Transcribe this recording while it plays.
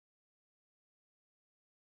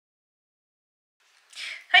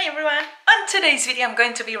Hi everyone! On today's video I'm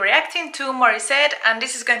going to be reacting to Morissette, and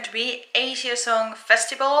this is going to be Asia Song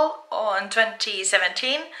Festival on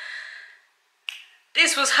 2017.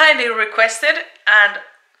 This was highly requested and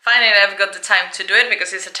finally I've got the time to do it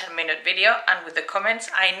because it's a 10-minute video, and with the comments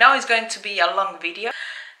I know it's going to be a long video.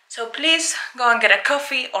 So please go and get a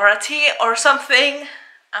coffee or a tea or something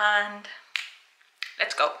and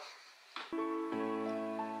let's go.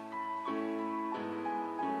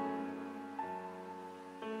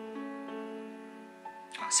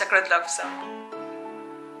 Sacred Love Song.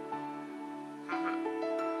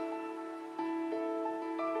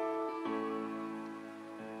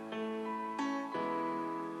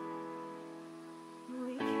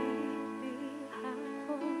 We keep behind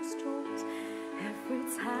closed doors. Every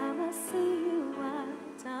time I see you, I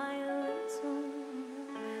die a little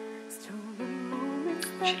more. Still the moments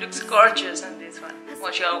She looks gorgeous in this one.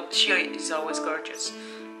 Well, she is always gorgeous.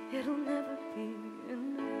 it'll never be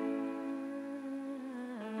enough.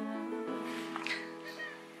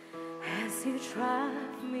 As you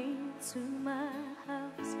drive me to my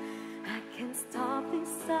house, I can't stop these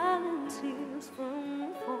silent tears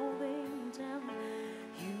from falling down.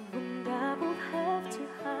 You and I both have to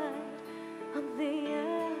hide on the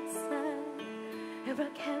outside. If I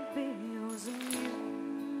can't be yours and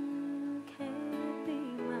you can't be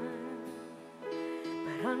mine,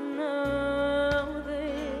 but I know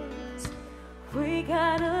this, we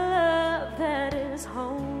got a love that is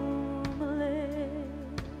homeless.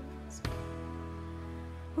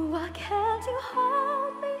 Why can't you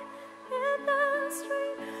hold me in the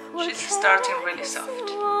street? Why She's can't starting I really kiss soft.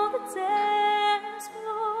 you on the dance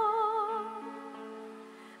floor?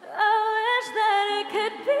 I wish that it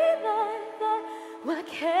could be like that. Why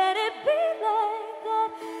can't it be like that?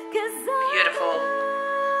 'Cause Beautiful.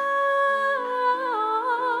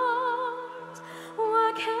 why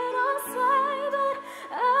can't I say that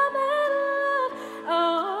I'm in love? I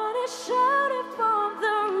wanna shout it from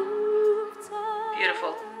the rooftop.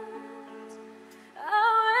 Beautiful. I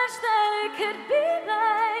wish that it could be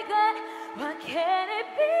like that. Why can't it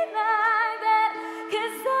be like that?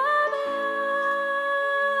 'Cause I'm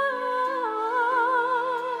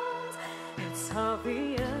yours. It's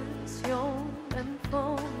obvious you're meant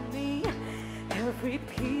for me. Every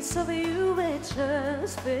piece of you, it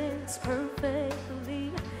just fits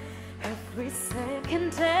perfectly. Every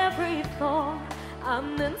second, every thought,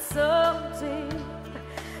 I'm in so deep,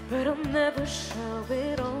 but I'll never show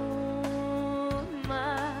it on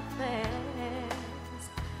my face.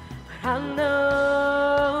 But I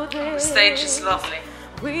know The this, stage is lovely.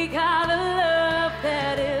 we got a love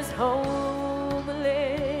that is homeless.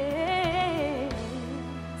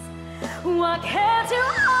 Why can't you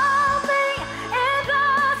hold me in the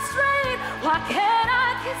street? Why can't I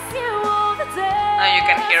kiss you all the day? Now you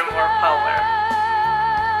can hear more power.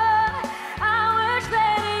 I wish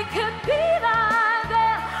that it could be like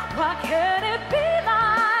that. Why can't it be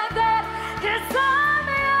like that? 'Cause I'm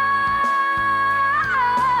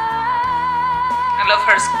yours. I love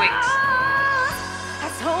her squeaks. I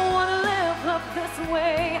don't wanna live up this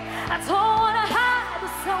way. I don't wanna hide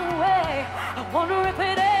this away. I wonder if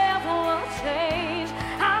it ever will change.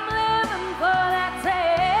 I'm living for that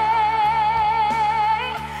day,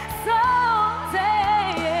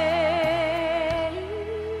 someday.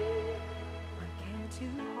 Why can't you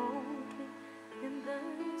hold me in the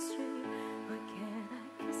street? Why can't I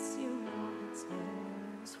kiss you on the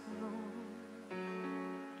dance floor?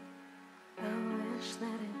 I wish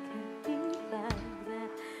that it could be like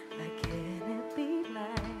that. Why can't it be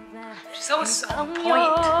like that? She's always on I'm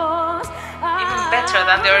point. yours. Even better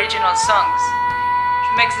than the original songs.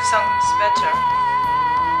 She makes the songs better.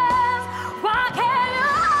 Why can't you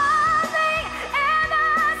hold me in the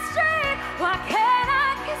street? Why can't I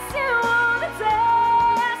kiss you on the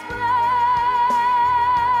dance floor?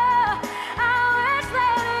 I wish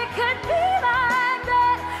that it could be like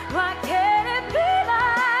that. Why can't it be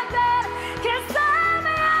like that? 'Cause I'm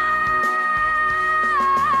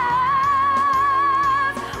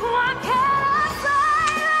yours. Why can't I say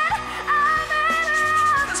that I'm in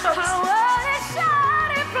love? That's what I wanna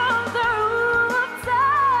shout it from the rooftops.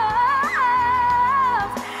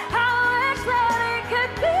 I wish that it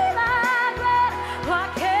could be like that. Why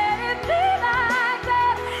can't it be like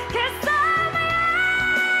that? 'Cause I'm yours.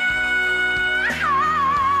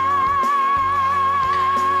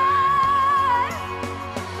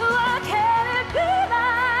 Why can't it be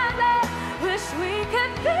like that? Wish we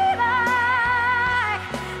could be like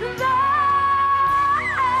that.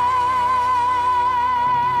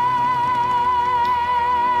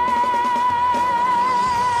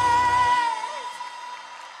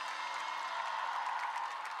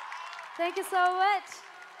 Thank you so much.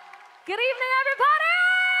 Good evening, everybody!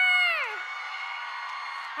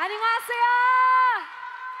 안녕하세요!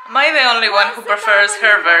 Am I the only one who prefers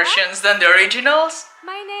her versions than the originals?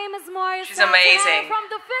 My name is morissette. She's amazing. From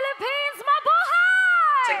the Philippines,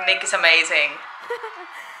 mabuhay! Technique is amazing.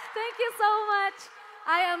 Thank you so much.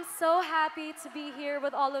 I am so happy to be here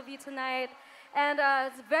with all of you tonight. And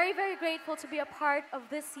it's very, very grateful to be a part of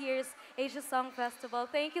this year's Asia Song Festival.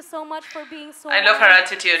 Thank you so much for being so I love her warm.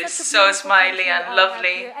 attitude. It's Such a so beautiful smiley country and all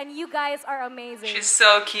lovely. here. And you guys are amazing. She's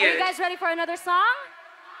so Are cute. you guys ready for another song?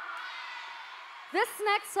 This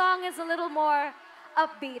next song is a little more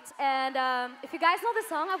upbeat. And if you guys know the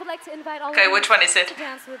song, I would like to invite all of you Which one is it? to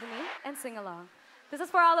dance with me and sing along. This is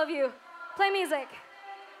for all of you. Play music.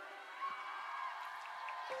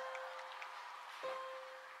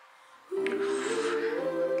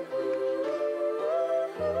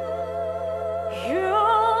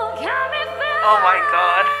 Oh my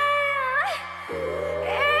god.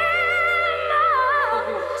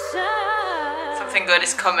 Something good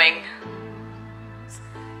is coming.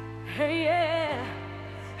 Hey yeah,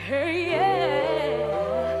 hey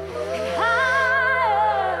yeah.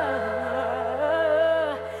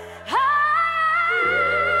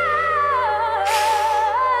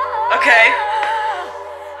 Okay.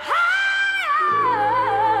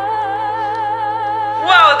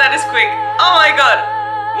 Wow, that is quick. Oh my god.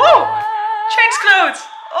 Woo! Change clothes.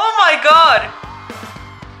 Oh my god.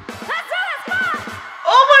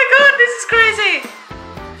 Oh my god, this is crazy.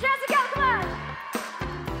 Jessica, come on.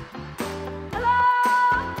 Hello.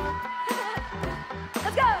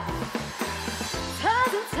 Let's go.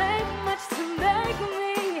 Doesn't take much to make me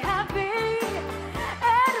happy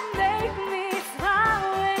and to make me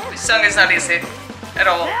smile. This song is not easy at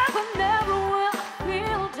all. Never will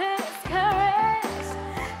feel discouraged,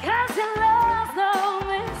 'cause your love's no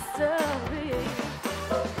mystery.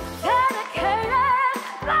 Dedicated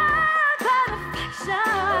love and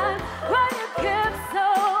affection, when you give so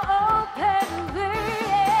openly.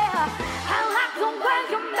 Yeah. I like the way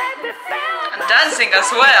you make me feel. And dancing as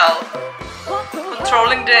well.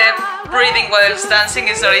 Controlling the breathing whilst dancing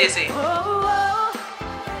is not easy.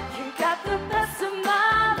 You got the best of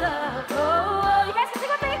my love. You guys can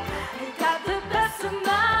sing with me. You got the best of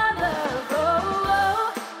my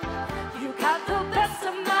love. You got the best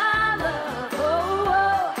of my love.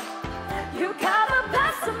 You got the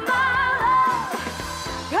best of my love.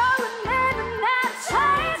 Going in and out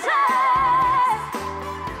changes.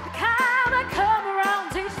 The kind that come around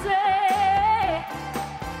each day.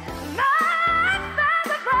 Life has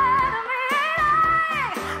a brand of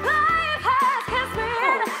meaning. Life has kissed me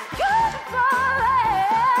in a beautiful way.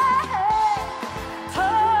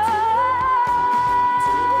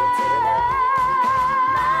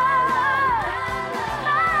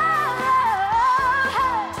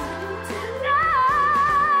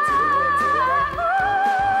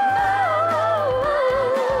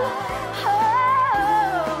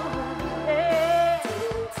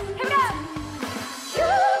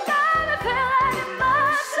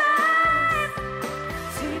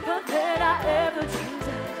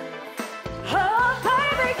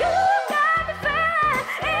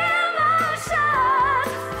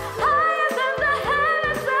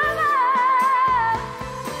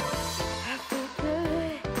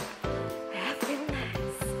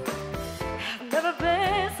 Never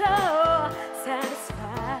been so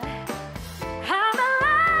satisfied. I'm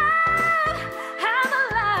alive,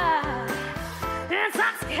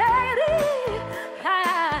 intoxicated,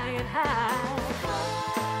 flying high.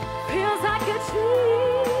 Feels like a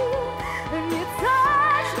dream when you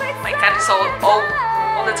touch me. My cat is all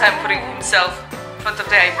the time putting himself in front of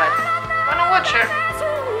the iPad. Wanna watch her?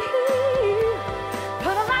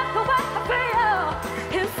 But I like the way I feel.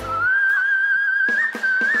 It's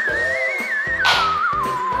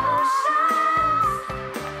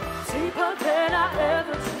deeper than I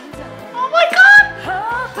ever dreamed of. Oh my god!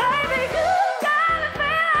 Oh, baby, you got me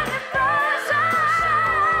feeling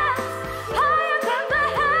emotions higher than the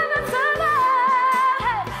heavens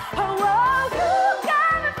above. Oh, you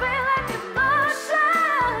got me feeling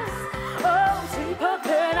emotions. Oh, deeper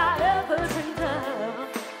than I ever dreamed of.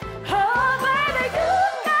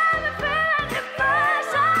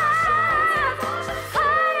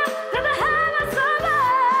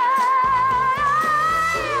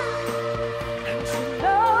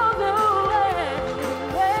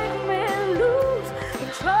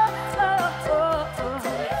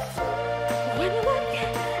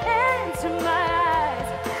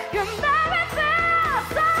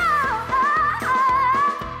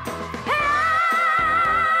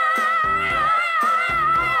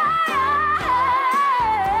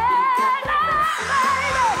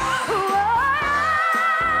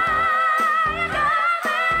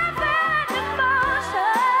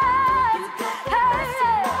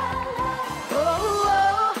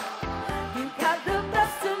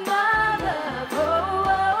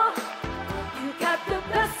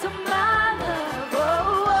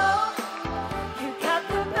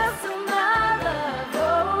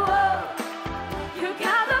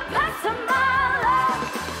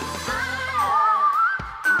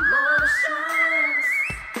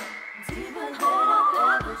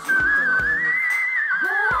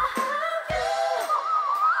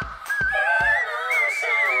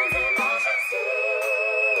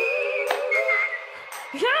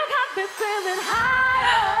 bit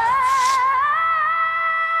higher.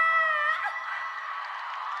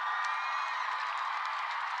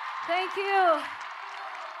 Thank you.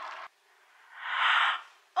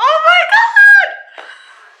 Oh my god!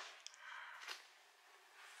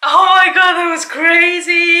 Oh my god, that was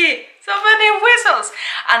crazy! So many whistles!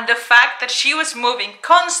 And the fact that she was moving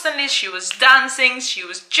constantly, she was dancing, she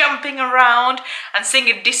was jumping around and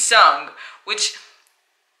singing this song, which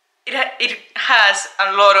it has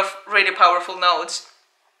a lot of really powerful notes.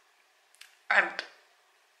 And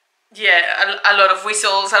yeah, a lot of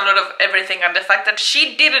whistles, a lot of everything, and the fact that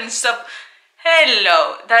she didn't stop.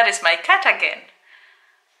 Hello, that is my cat again.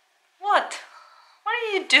 What? What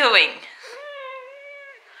are you doing?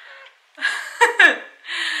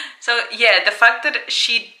 So yeah, the fact that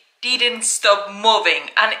she didn't stop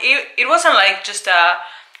moving, and it wasn't like just a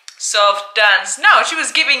soft dance. No, she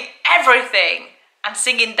was giving everything and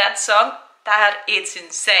singing that song. That is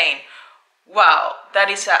insane. Wow,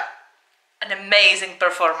 that is an amazing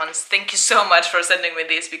performance. Thank you so much for sending me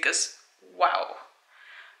this, because wow,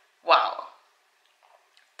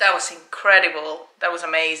 that was incredible. That was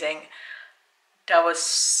amazing. That was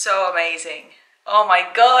so amazing. Oh my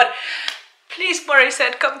god, please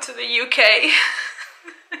Morissette, come to the UK.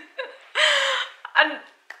 And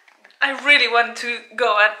I really want to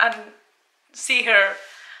go and see her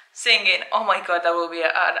singing. Oh my god, that will be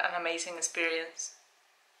an amazing experience.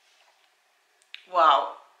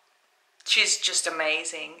 Wow, she's just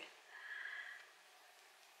amazing.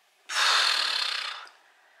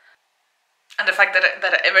 And the fact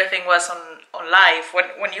that everything was on live,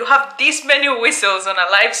 when you have this many whistles on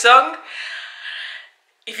a live song,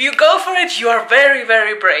 if you go for it, you are very,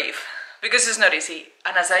 very brave, because it's not easy.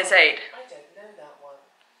 And as I said, I don't know that one.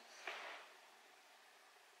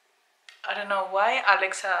 I don't know why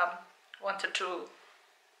Alexa wanted to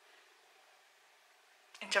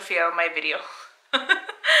interfere on my video.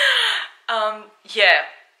 Yeah,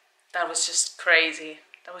 that was just crazy.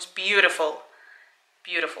 That was beautiful,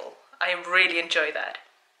 beautiful. I really enjoyed that.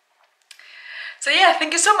 So yeah,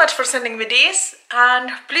 thank you so much for sending me this, and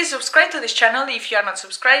please subscribe to this channel if you are not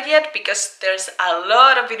subscribed yet, because there's a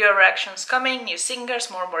lot of video reactions coming, new singers,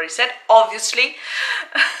 more Morissette, obviously.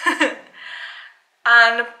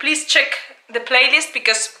 And please check the playlist,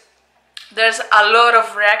 because there's a lot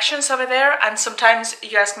of reactions over there, and sometimes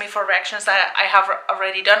you ask me for reactions that I have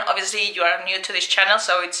already done. Obviously you are new to this channel,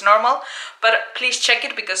 so it's normal, but please check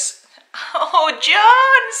it, because oh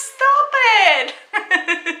John, stop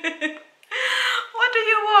it. What do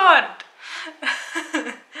you want?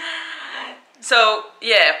 So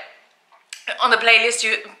yeah, on the playlist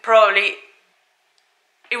you probably,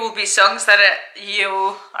 it will be songs that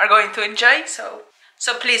you are going to enjoy, so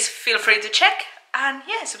please feel free to check. And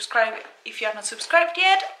yeah, subscribe if you are not subscribed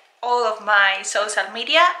yet. All of my social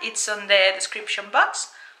media, it's on the description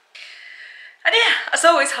box. And yeah, as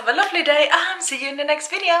always, have a lovely day and see you in the next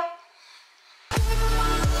video.